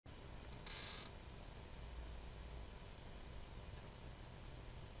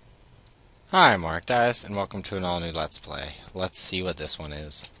Hi, Mark Dice, and welcome to an all-new Let's Play. Let's see what this one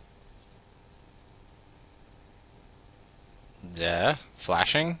is. Yeah,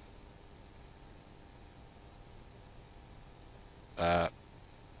 flashing? Uh,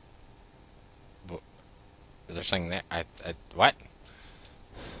 is there something there? What?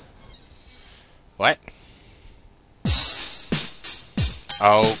 What?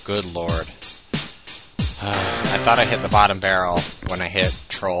 Oh, good lord. I thought I hit the bottom barrel when I hit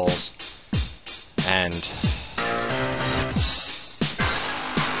trolls, and...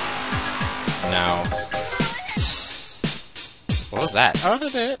 no. What was that? Oh,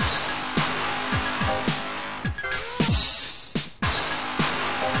 did it?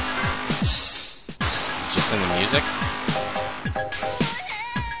 Is it just in the music?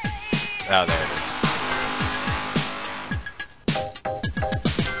 Oh, there it is.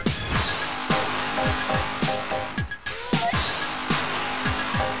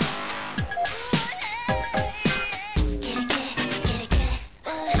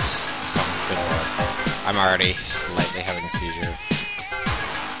 Oh, good lord. I'm already lightly having a seizure.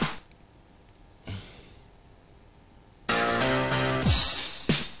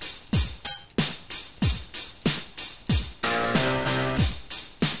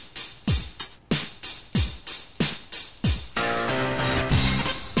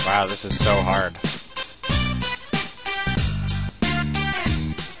 Wow, this is so hard.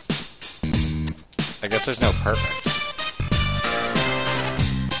 I guess there's no perfect.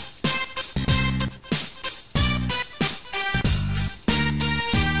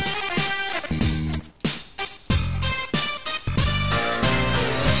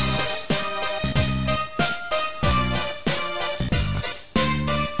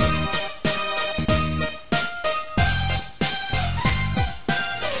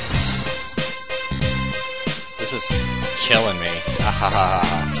 This is killing me.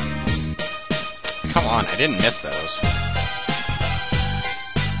 Come on, I didn't miss those.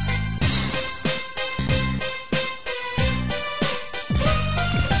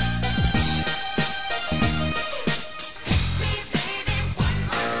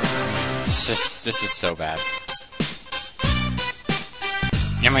 This is so bad.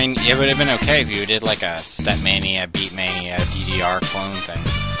 I mean, it would have been okay if you did like a Step Mania, Beat Mania, DDR clone thing.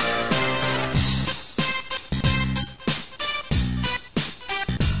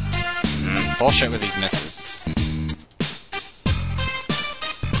 Bullshit with these misses.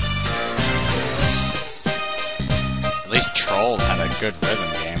 At least Trolls had a good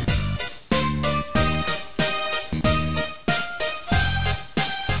rhythm game.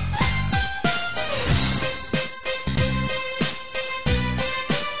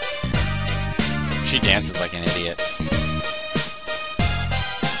 She dances like an idiot.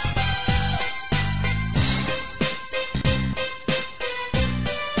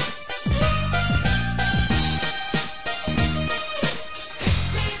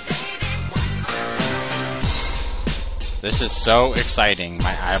 This is so exciting,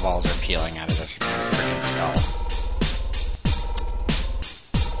 my eyeballs are peeling out of the freaking skull.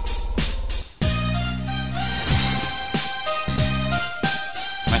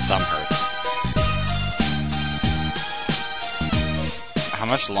 My thumb hurts. How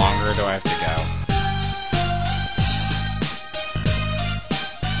much longer do I have to go?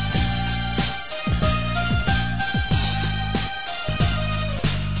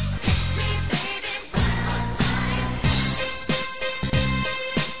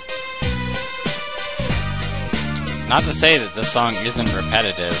 Not to say that this song isn't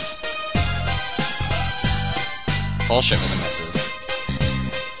repetitive. Bullshit with the misses.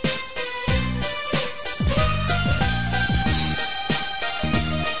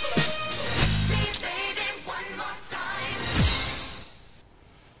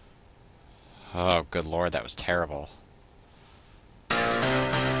 Oh, good lord, that was terrible.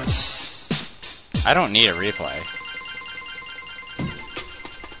 I don't need a replay.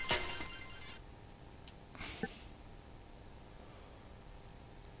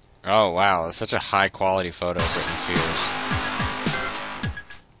 Oh wow, it's such a high quality photo of Britney Spears.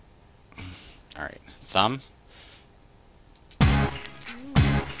 Alright, thumb.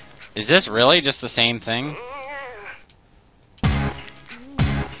 Is this really just the same thing?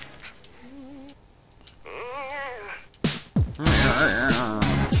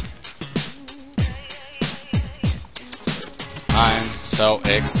 I'm so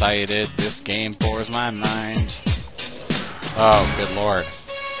excited, this game bores my mind. Oh, good lord.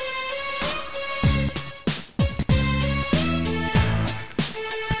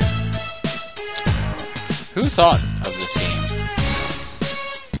 Who thought of this game?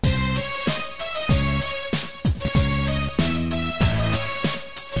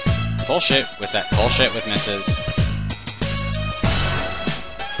 Bullshit with that. Bullshit with misses.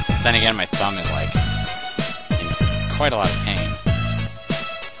 Then again, my thumb is like in quite a lot of pain.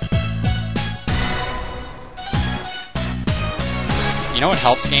 You know what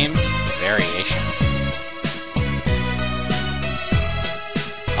helps games? Variation.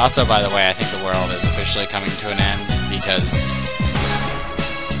 Also, by the way, I think the world is officially coming to an end because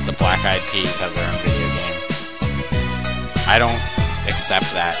the Black Eyed Peas have their own video game. I don't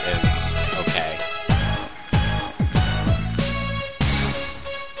accept that as okay.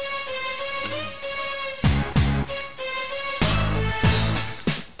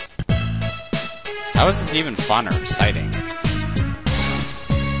 How is this even fun or exciting?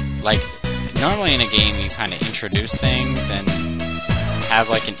 Like, normally in a game you kind of introduce things and have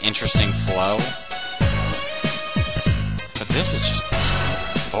like an interesting flow. But this is just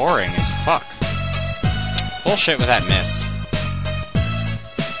boring as fuck. Bullshit with that miss.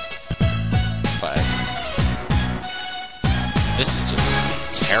 But this is just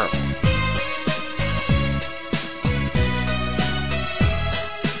terrible.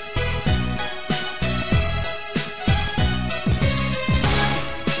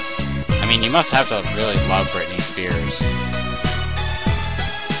 I mean, you must have to really love Britney Spears.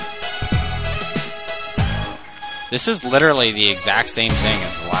 This is literally the exact same thing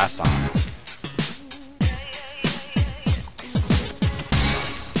as the last song.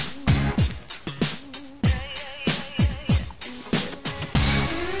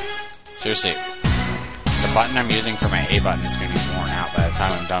 Seriously, the button I'm using for my A button is going to be worn out by the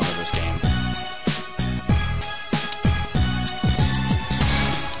time I'm done with this game.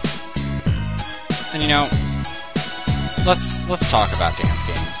 And you know, let's talk about dance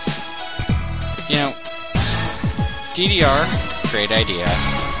games. You know, DDR, great idea.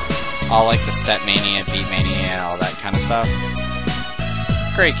 All like the Step Mania, Beat Mania, all that kind of stuff.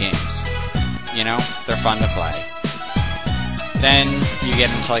 Great games. You know, they're fun to play. Then you get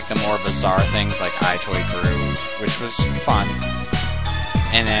into like the more bizarre things like iToy which was fun.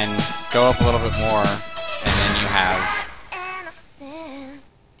 And then go up a little bit more, and then you have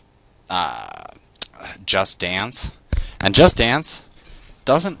Just Dance. And Just Dance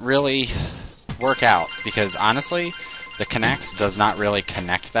doesn't really work out because honestly, the Kinect does not really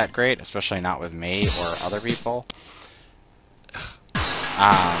connect that great, especially not with me or other people.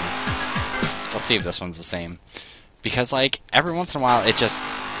 Let's see if this one's the same. Because like every once in a while it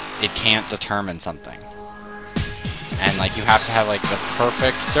can't determine something. And like you have to have like the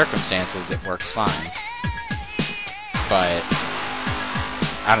perfect circumstances, it works fine. But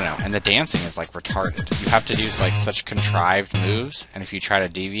I don't know, and the dancing is like retarded. You have to do like such contrived moves, and if you try to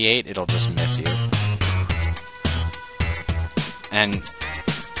deviate, it'll just miss you. And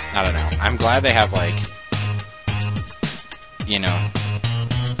I don't know. I'm glad they have like, you know,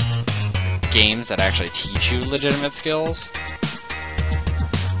 games that actually teach you legitimate skills.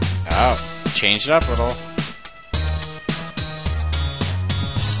 Oh, change it up a little.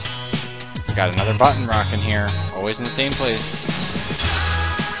 Got another button rocking here, always in the same place.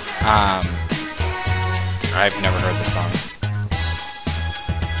 I've never heard this song.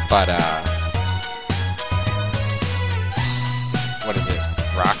 But, what is it?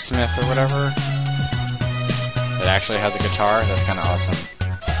 Rocksmith or whatever? That actually has a guitar? That's kind of awesome.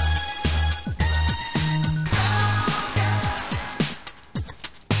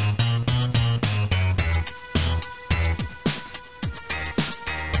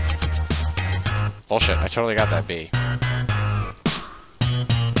 Bullshit, I totally got that B.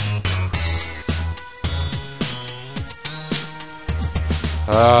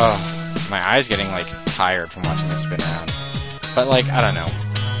 My eye's getting, like, tired from watching this spin around. But, like, I don't know.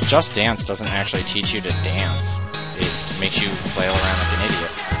 Just Dance doesn't actually teach you to dance. It makes you flail around like an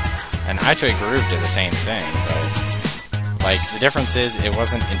idiot. And iToy Groove did the same thing, but, like, the difference is it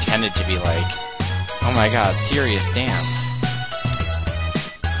wasn't intended to be like, oh my god, serious dance.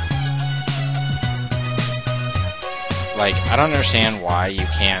 Like, I don't understand why you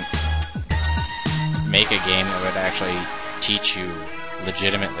can't make a game that would actually teach you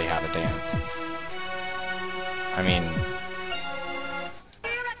legitimately how to dance. I mean,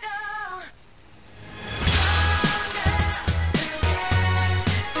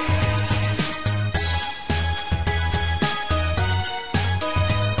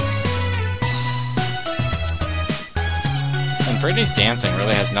 and Britney's dancing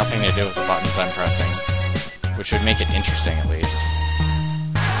really has nothing to do with the buttons I'm pressing, which would make it interesting at least.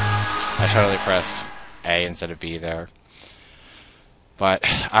 I totally pressed A instead of B there. But,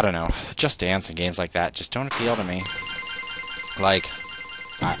 I don't know, Just Dance and games like that just don't appeal to me. Like,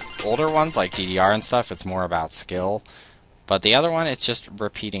 older ones like DDR and stuff, it's more about skill. But the other one, it's just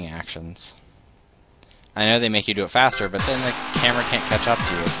repeating actions. I know they make you do it faster, but then the camera can't catch up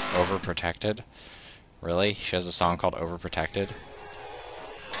to you. Overprotected? Really? He shows a song called Overprotected?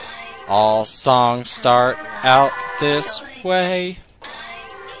 All songs start out this way.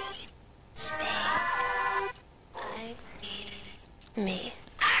 Me.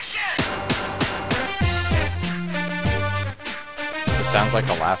 This sounds like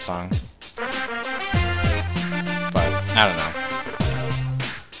the last song. But, I don't know.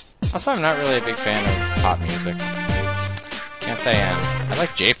 Also, I'm not really a big fan of pop music. Can't say I am. I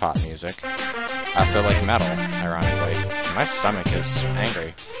like J-pop music. I also like metal, ironically. My stomach is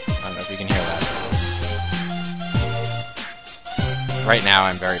angry. I don't know if you can hear that. Right now,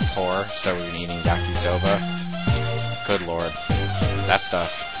 I'm very poor, so we've been eating yakisoba. Good lord. That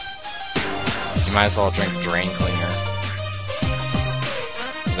stuff. You might as well drink drain cleaner.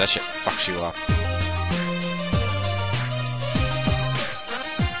 That shit fucks you up.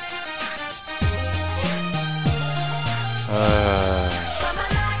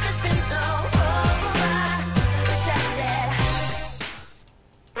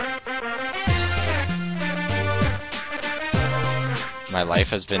 My life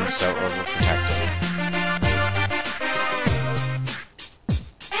has been so overprotected.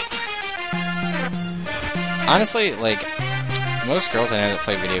 Honestly, like, most girls I know that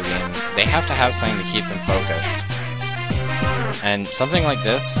play video games, they have to have something to keep them focused. And something like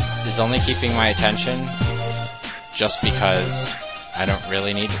this is only keeping my attention just because I don't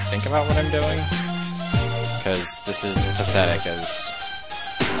really need to think about what I'm doing. Because this is pathetic as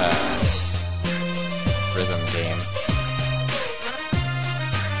a rhythm game.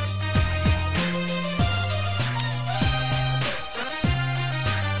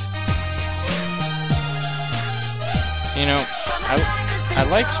 You know, I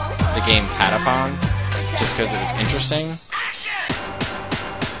liked the game Patapon just because it was interesting.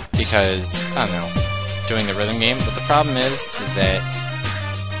 Because, I don't know, doing the rhythm game. But the problem is that,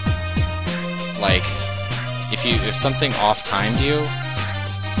 like, if something off-timed you,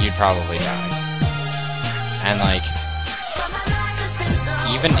 you'd probably die. And, like,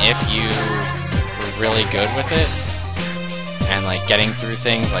 even if you were really good with it, and, like, getting through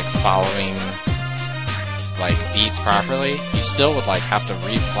things, like, following like beats properly, you still would like have to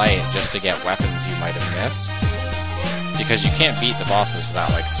replay it just to get weapons you might have missed, because you can't beat the bosses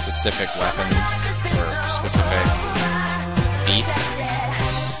without like specific weapons or specific beats.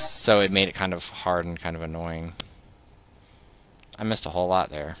 So it made it kind of hard and kind of annoying. I missed a whole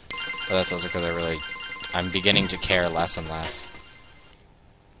lot there, but that's also because I'm beginning to care less and less.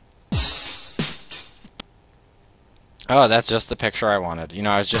 Oh, that's just the picture I wanted. You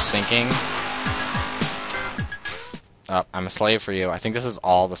know, I was just thinking, oh, I'm a slave for you. I think this is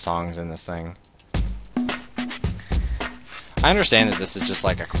all the songs in this thing. I understand that this is just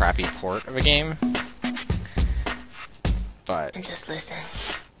like a crappy port of a game, but And just listen.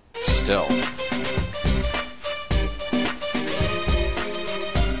 Still.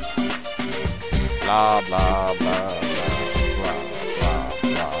 Blah, blah, blah, blah, blah, blah,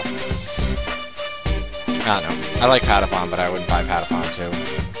 blah. I don't know. I like Patapon, but I wouldn't buy Patapon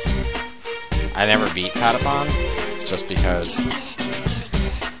 2. I never beat Patapon, just because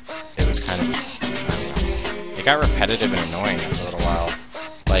it was kind of, I don't know, it got repetitive and annoying after a little while.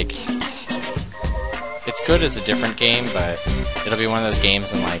 Like, it's good as a different game, but it'll be one of those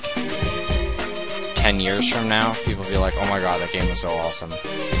games in like 10 years from now, people will be like, oh my god, that game was so awesome.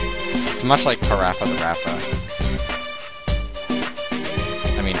 It's much like Parappa the Rappa.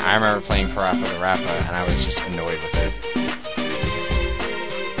 I mean, I remember playing Parappa the Rappa, and I was just annoyed with it.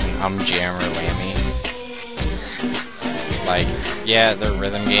 And Jammer Lammy. Like, yeah, they're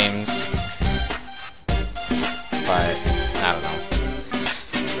rhythm games, but, I don't know.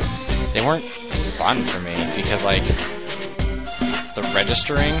 They weren't fun for me, because, like, the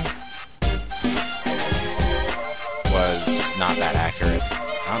registering was not that accurate.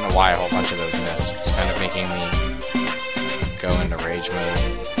 I don't know why a whole bunch of those missed. It's kind of making me go into rage mode,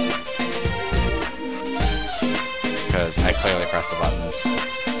 because I clearly pressed the buttons.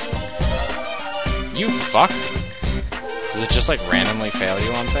 You fuck! Does it just like randomly fail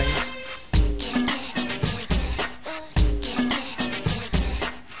you on things?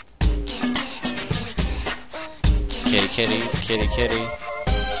 Kitty kitty, kitty kitty.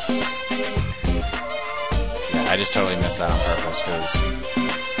 Yeah, I just totally missed that on purpose, because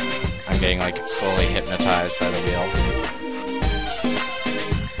I'm getting like slowly hypnotized by the wheel.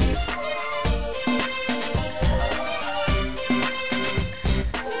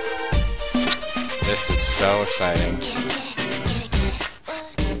 This is so exciting.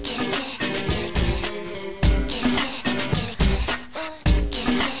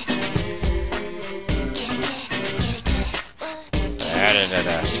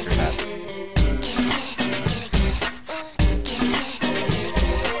 Screw that.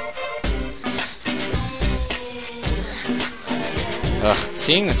 Ugh,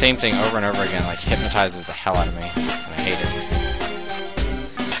 seeing the same thing over and over again, like, hypnotizes the hell out of me. And I hate it.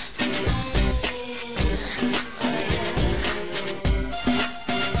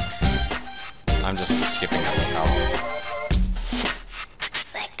 I'm just skipping that whole album.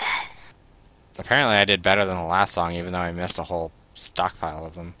 Like that. Apparently I did better than the last song, even though I missed a whole stockpile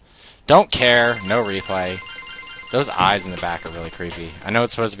of them. Don't care, no replay. Those eyes in the back are really creepy. I know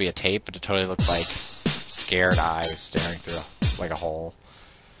it's supposed to be a tape, but it totally looks like scared eyes staring through like a hole.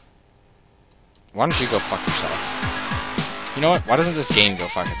 Why don't you go fuck yourself? You know what? Why doesn't this game go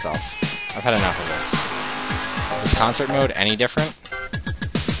fuck itself? I've had enough of this. Is concert mode any different?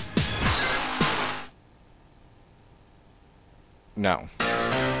 No.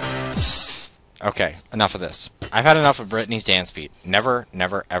 Okay, enough of this. I've had enough of Britney's dance beat. Never,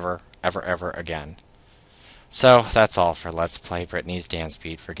 never, ever, ever, ever again. So, that's all for Let's Play Britney's Dance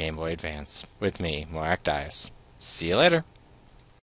Beat for Game Boy Advance. With me, Morak Dias. See you later.